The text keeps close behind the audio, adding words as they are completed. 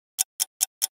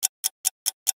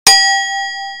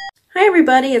Hi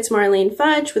everybody, it's Marlene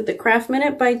Fudge with the Craft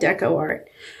Minute by DecoArt.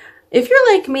 If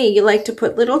you're like me, you like to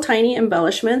put little tiny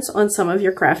embellishments on some of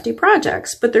your crafty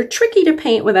projects, but they're tricky to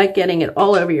paint without getting it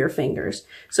all over your fingers.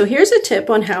 So here's a tip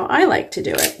on how I like to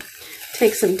do it.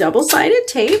 Take some double-sided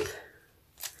tape.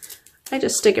 I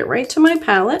just stick it right to my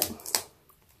palette.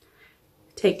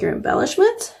 Take your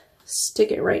embellishment,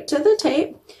 stick it right to the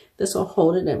tape. This will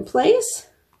hold it in place.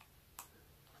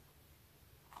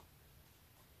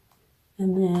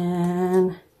 And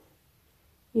then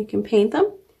you can paint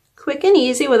them quick and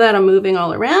easy without them moving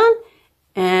all around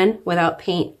and without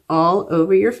paint all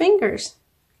over your fingers.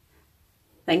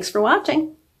 Thanks for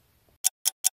watching.